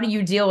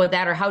deal with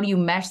that, or how do you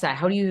mesh that?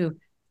 How do you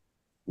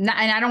not,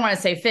 and I don't want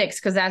to say fix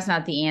because that's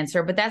not the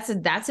answer, but that's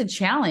a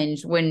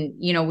challenge when,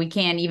 we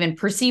can't even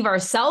perceive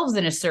ourselves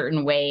in a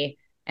certain way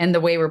and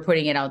the way we're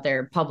putting it out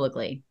there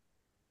publicly.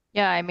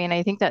 Yeah, I mean,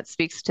 I think that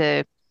speaks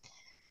to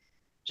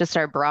just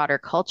our broader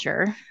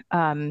culture,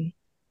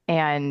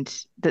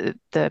 and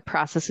the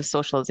process of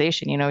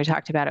socialization. We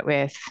talked about it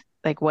with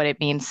like what it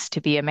means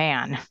to be a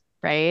man,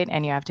 right?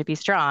 And you have to be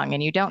strong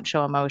and you don't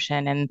show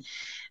emotion.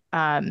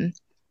 And,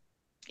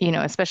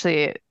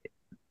 especially,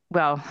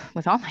 well,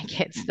 with all my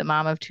kids, the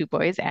mom of two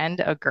boys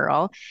and a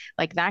girl,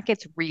 like that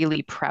gets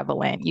really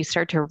prevalent. You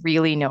start to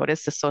really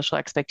notice the social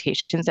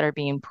expectations that are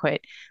being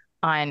put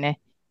on.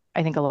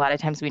 I think a lot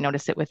of times we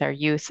notice it with our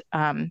youth.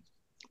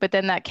 But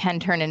then that can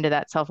turn into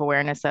that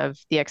self-awareness of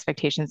the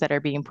expectations that are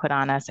being put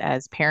on us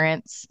as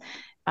parents,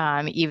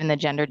 even the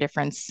gender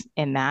difference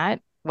in that.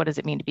 What does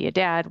it mean to be a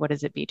dad? What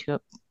does it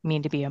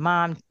mean to be a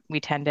mom? We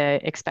tend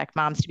to expect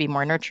moms to be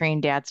more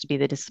nurturing, dads to be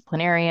the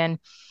disciplinarian.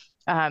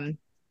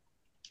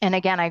 And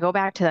again, I go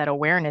back to that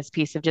awareness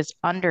piece of just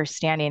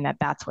understanding that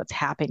that's what's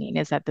happening,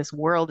 is that this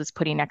world is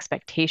putting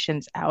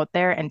expectations out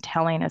there and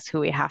telling us who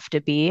we have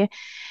to be.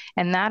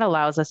 And that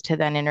allows us to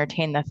then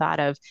entertain the thought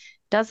of,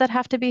 does that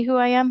have to be who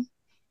I am?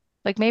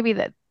 Like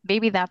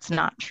maybe that's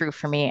not true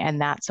for me, and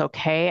that's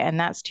okay. And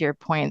that's to your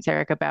point,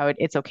 Zarek, about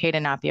it's okay to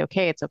not be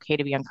okay. It's okay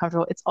to be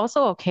uncomfortable. It's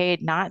also okay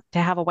not to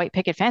have a white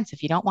picket fence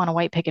if you don't want a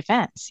white picket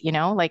fence,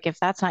 like if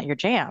that's not your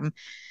jam,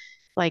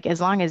 like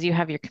as long as you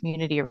have your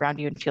community around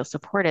you and feel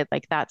supported,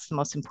 like that's the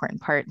most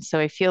important part. And so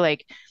I feel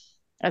like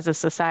as a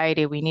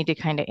society, we need to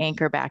kind of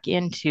anchor back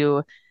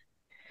into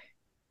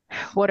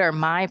what are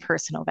my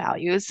personal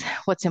values?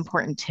 What's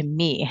important to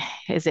me?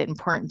 Is it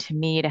important to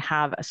me to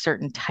have a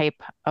certain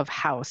type of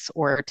house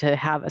or to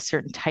have a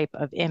certain type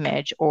of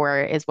image?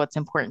 Or is what's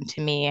important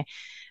to me,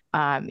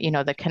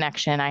 the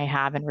connection I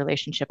have and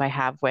relationship I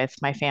have with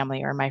my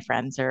family or my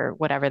friends or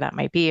whatever that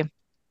might be?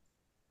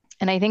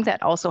 And I think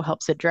that also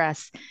helps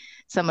address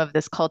some of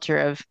this culture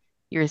of,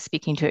 you're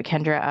speaking to it,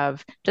 Kendra,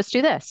 of just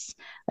do this.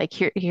 Like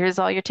here's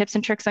all your tips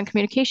and tricks on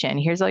communication.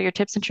 Here's all your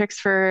tips and tricks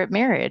for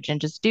marriage, and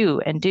just do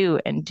and do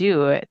and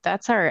do.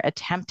 That's our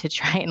attempt to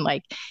try and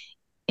like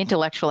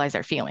intellectualize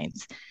our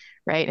feelings,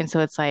 right? And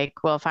so it's like,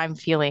 well, if I'm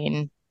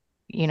feeling,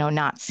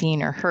 not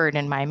seen or heard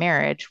in my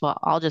marriage, well,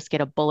 I'll just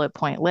get a bullet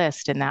point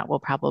list and that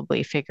will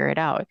probably figure it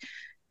out.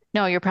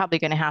 No, you're probably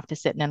going to have to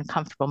sit in an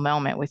uncomfortable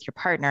moment with your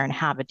partner and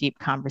have a deep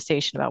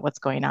conversation about what's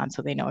going on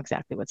so they know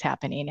exactly what's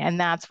happening. And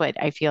that's what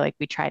I feel like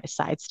we try to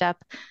sidestep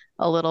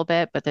a little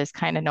bit, but there's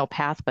kind of no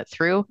path but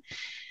through.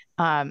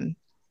 And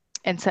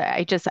so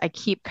I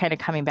keep kind of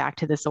coming back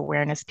to this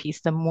awareness piece.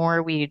 The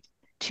more we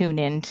tune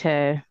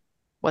into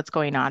what's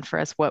going on for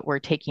us, what we're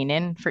taking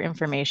in for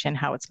information,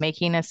 how it's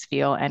making us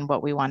feel, and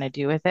what we want to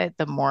do with it,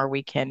 the more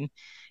we can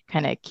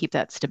kind of keep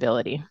that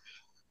stability.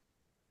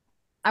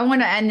 I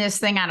want to end this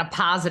thing on a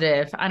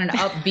positive, on an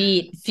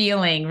upbeat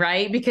feeling,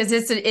 right? Because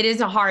it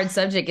is a hard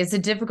subject. It's a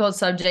difficult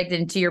subject.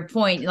 And to your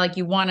point, like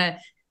you want to,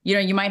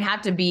 you might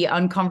have to be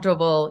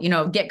uncomfortable,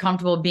 get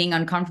comfortable being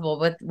uncomfortable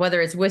with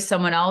whether it's with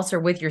someone else or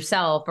with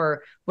yourself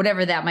or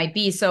whatever that might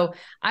be. So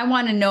I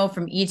want to know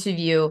from each of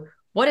you,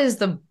 what is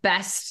the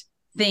best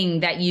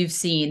thing that you've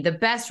seen, the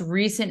best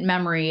recent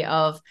memory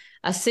of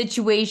a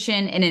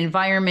situation, an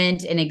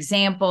environment, an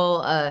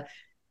example,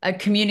 a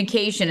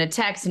communication, a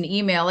text, an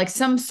email, like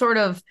some sort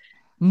of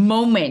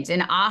moment,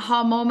 an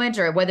aha moment,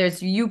 or whether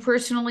it's you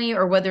personally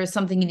or whether it's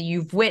something that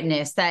you've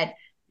witnessed that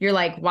you're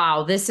like,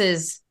 wow, this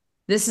is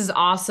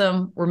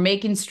awesome. We're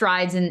making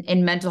strides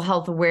in mental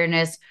health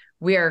awareness.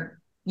 We are,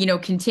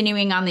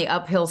 continuing on the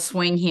uphill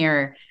swing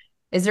here.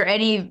 Is there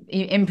any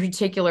in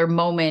particular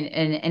moment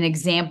and an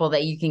example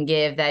that you can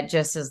give that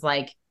just is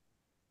like,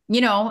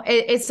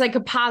 it's like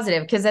a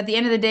positive, because at the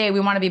end of the day, we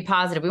want to be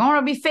positive. We don't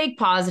want to be fake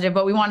positive,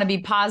 but we want to be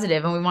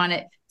positive, and we want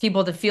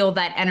people to feel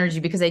that energy,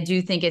 because I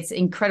do think it's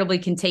incredibly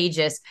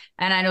contagious.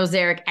 And I know,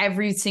 Zarek,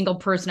 every single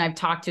person I've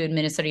talked to in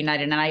Minnesota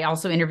United, and I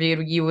also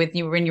interviewed you when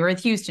you were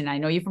with Houston. I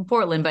know you from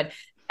Portland, but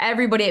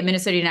everybody at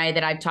Minnesota United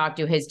that I've talked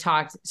to has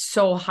talked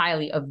so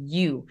highly of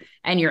you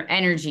and your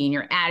energy and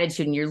your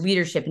attitude and your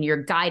leadership and your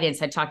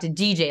guidance. I talked to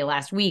DJ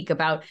last week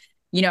about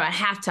at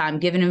halftime,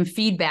 giving him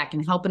feedback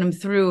and helping him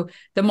through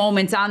the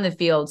moments on the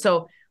field.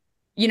 So,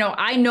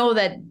 I know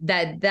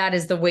that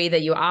is the way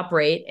that you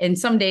operate. And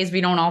some days we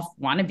don't all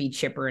want to be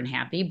chipper and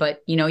happy, but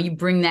you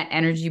bring that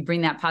energy, you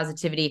bring that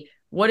positivity.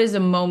 What is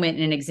a moment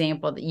and an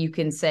example that you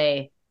can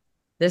say,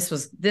 this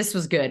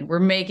was good. We're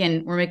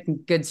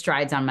making good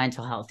strides on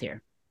mental health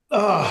here.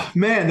 Oh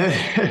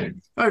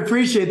man, I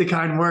appreciate the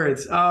kind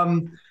words.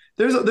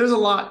 There's a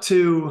lot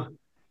to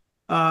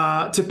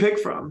pick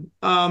from.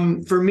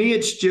 For me,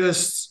 it's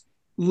just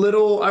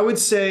little, I would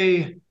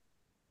say,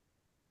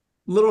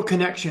 little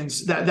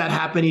connections that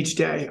happen each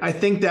day. I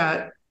think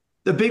that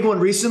the big one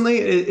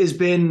recently has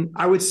been,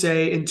 I would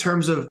say, in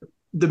terms of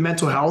the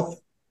mental health,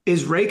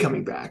 is Ray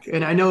coming back.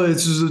 And I know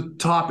this is a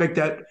topic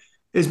that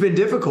has been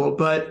difficult,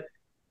 but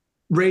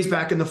Ray's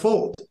back in the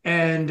fold.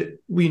 And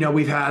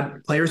we've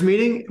had players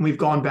meeting and we've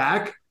gone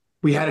back,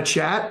 we had a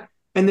chat,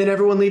 and then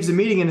everyone leaves the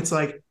meeting and it's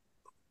like,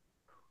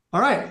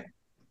 all right,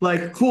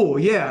 like, cool.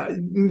 Yeah.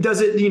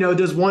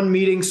 Does one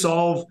meeting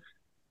solve,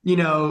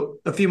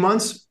 a few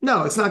months?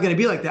 No, it's not going to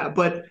be like that.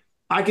 But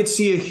I could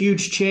see a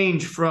huge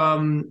change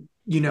from,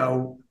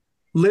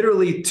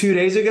 literally 2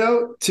 days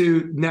ago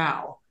to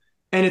now.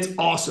 And it's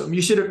awesome.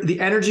 The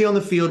energy on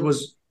the field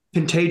was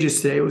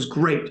contagious today. It was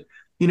great.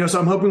 So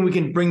I'm hoping we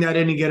can bring that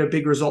in and get a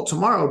big result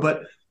tomorrow.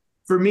 But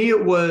for me,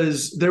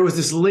 there was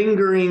this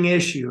lingering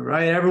issue,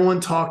 right?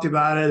 Everyone talked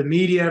about it. The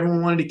media,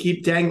 everyone wanted to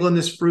keep dangling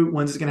this fruit.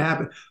 When's it going to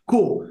happen?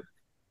 Cool.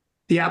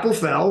 The apple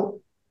fell.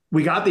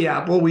 We got the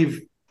apple.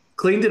 We've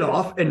cleaned it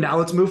off, and now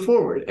let's move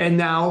forward. And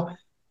now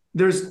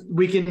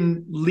we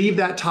can leave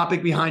that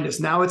topic behind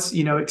us. Now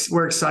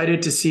we're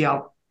excited to see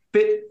how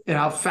fit and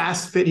how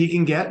fast fit he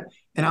can get,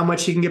 and how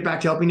much he can get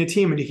back to helping the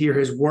team, and to hear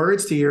his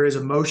words, to hear his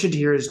emotion, to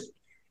hear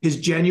his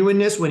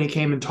genuineness when he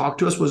came and talked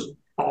to us was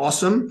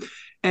awesome.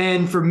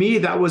 And for me,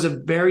 that was a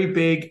very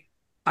big,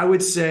 I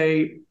would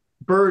say,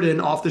 burden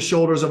off the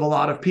shoulders of a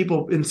lot of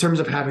people in terms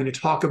of having to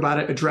talk about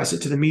it, address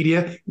it to the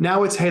media.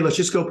 Now it's, hey, let's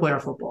just go play our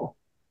football.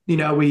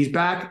 He's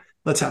back.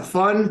 Let's have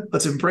fun.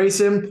 Let's embrace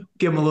him,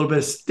 give him a little bit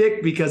of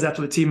stick, because that's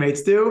what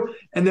teammates do.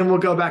 And then we'll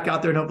go back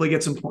out there and hopefully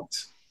get some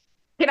points.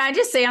 Can I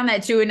just say on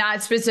that too, and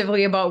not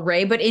specifically about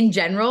Ray, but in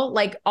general,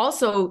 like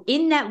also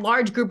in that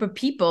large group of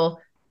people,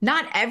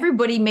 not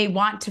everybody may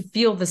want to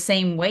feel the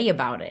same way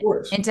about it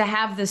and to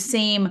have the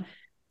same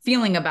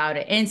feeling about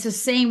it. And it's the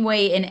same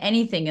way in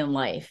anything in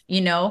life,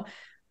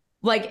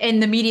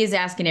 and the media is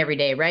asking every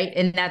day, right?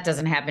 And that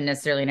doesn't happen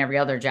necessarily in every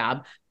other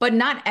job, but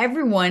not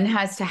everyone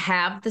has to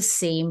have the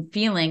same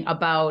feeling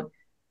about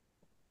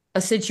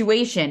a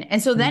situation.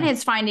 And so then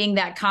it's finding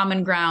that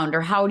common ground,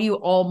 or how do you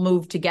all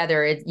move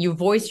together? You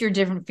voice your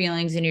different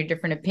feelings and your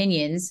different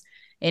opinions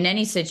in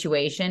any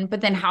situation,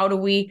 but then how do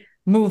we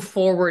move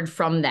forward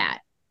from that?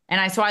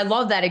 And so I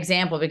love that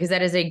example, because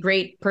that is a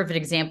great, perfect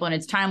example, and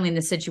it's timely in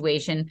the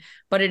situation,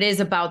 but it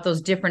is about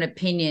those different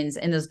opinions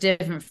and those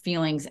different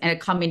feelings and it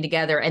coming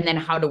together. And then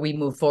how do we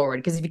move forward?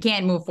 Because if you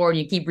can't move forward,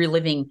 you keep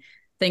reliving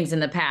things in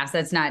the past.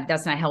 That's not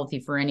healthy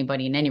for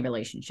anybody in any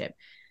relationship.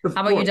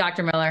 How about you,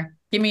 Dr. Miller?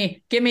 Give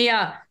me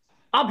a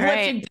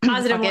uplifting,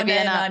 positive one to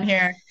end on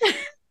here.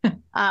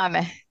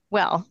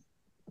 Well,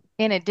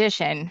 in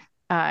addition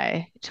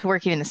to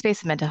working in the space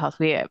of mental health,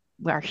 we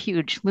are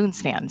huge Loons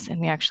fans,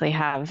 and we actually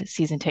have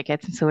season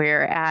tickets. And so we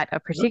were at a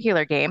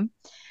particular game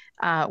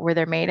where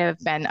there may have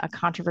been a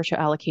controversial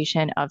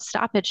allocation of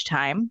stoppage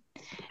time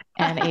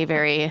and a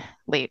very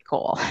late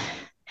goal.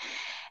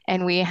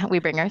 And we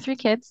bring our 3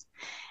 kids,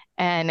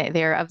 and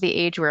they're of the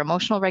age where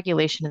emotional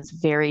regulation is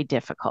very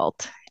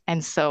difficult.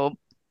 And so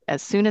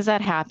as soon as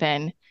that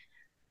happened,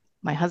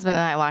 my husband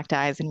and I locked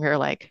eyes and we were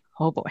like,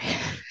 oh boy,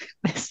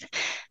 this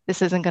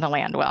this isn't going to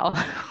land well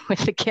with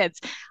the kids.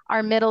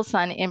 Our middle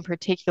son in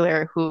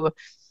particular, who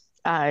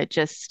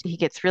just he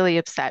gets really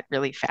upset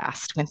really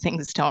fast when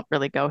things don't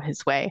really go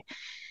his way.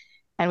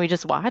 And we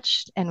just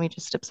watched and we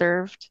just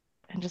observed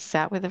and just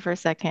sat with it for a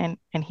second.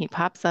 And he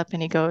pops up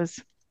and he goes,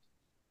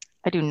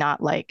 I do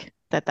not like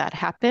that that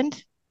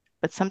happened,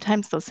 but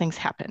sometimes those things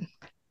happen.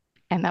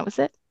 And that was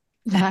it.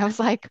 And I was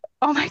like,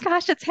 oh my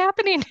gosh, it's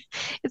happening.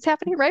 It's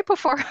happening right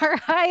before our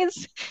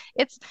eyes.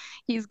 It's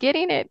he's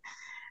getting it.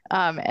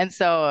 And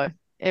so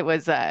it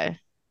was the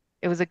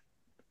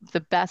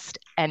best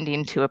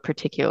ending to a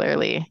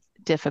particularly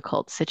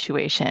difficult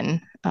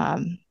situation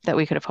that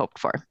we could have hoped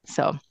for.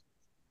 So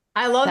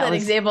I love that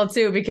example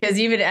too, because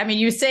I mean,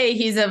 you say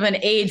he's of an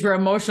age where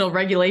emotional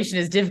regulation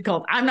is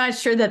difficult. I'm not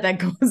sure that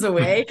goes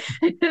away,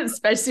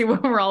 especially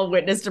when we're all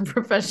witness to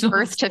professional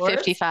birth to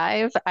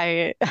 55.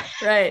 Right,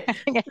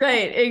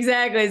 right,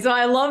 exactly. So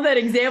I love that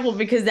example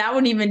because that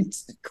wouldn't even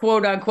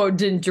quote unquote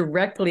didn't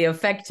directly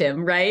affect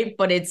him, right?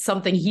 But it's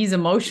something he's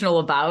emotional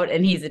about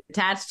and he's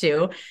attached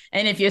to.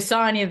 And if you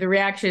saw any of the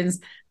reactions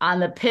on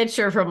the pitch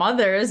or from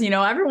others,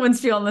 everyone's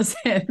feeling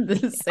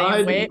the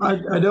same way.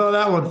 I know how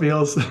that one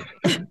feels.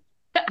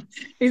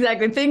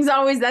 Exactly.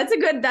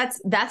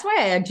 That's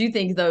why I do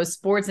think those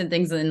sports and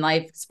things in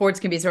life, sports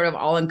can be sort of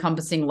all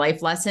encompassing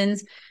life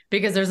lessons,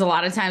 because there's a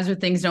lot of times where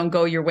things don't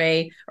go your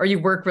way or you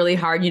work really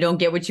hard, you don't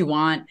get what you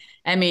want.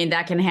 I mean,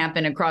 that can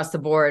happen across the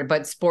board,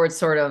 but sports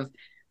sort of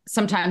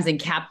sometimes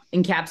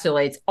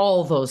encapsulates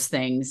all those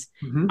things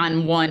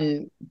on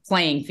one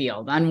playing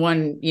field, on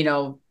one,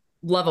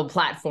 level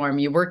platform.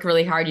 You work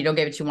really hard, you don't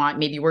get what you want.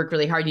 Maybe you work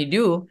really hard, you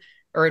do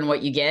earn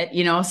what you get,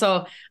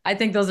 so I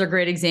think those are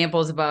great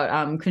examples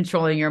about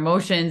controlling your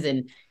emotions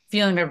and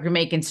feeling like we're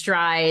making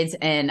strides.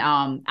 And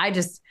I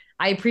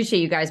appreciate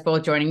you guys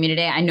both joining me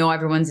today. I know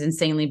everyone's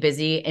insanely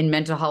busy and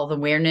mental health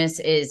awareness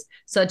is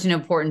such an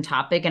important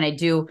topic. And I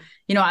do,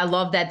 I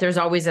love that there's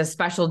always a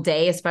special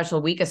day, a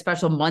special week, a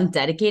special month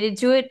dedicated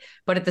to it.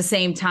 But at the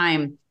same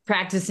time,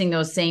 practicing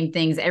those same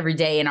things every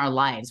day in our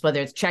lives,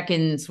 whether it's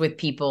check-ins with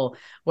people,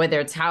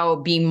 whether it's how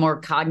being more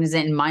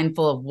cognizant and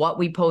mindful of what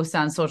we post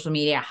on social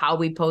media, how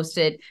we post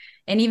it,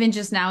 and even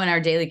just now in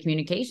our daily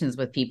communications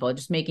with people,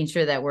 just making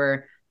sure that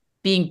we're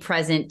being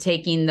present,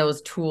 taking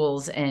those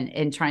tools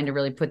and trying to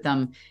really put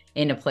them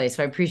into place.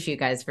 So I appreciate you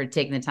guys for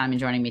taking the time and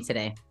joining me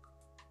today.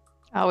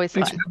 Always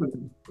fun.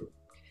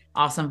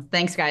 Awesome.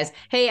 Thanks, guys.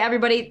 Hey,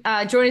 everybody,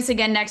 join us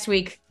again next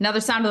week.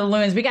 Another Sound of the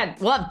Loons.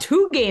 We'll have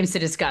 2 games to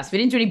discuss. We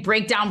didn't do any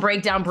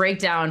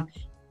breakdown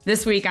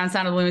this week on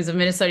Sound of the Loons of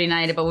Minnesota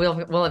United, but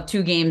we'll have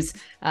 2 games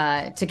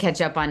to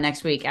catch up on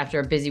next week after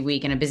a busy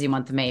week and a busy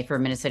month of May for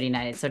Minnesota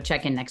United. So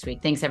check in next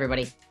week. Thanks,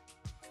 everybody.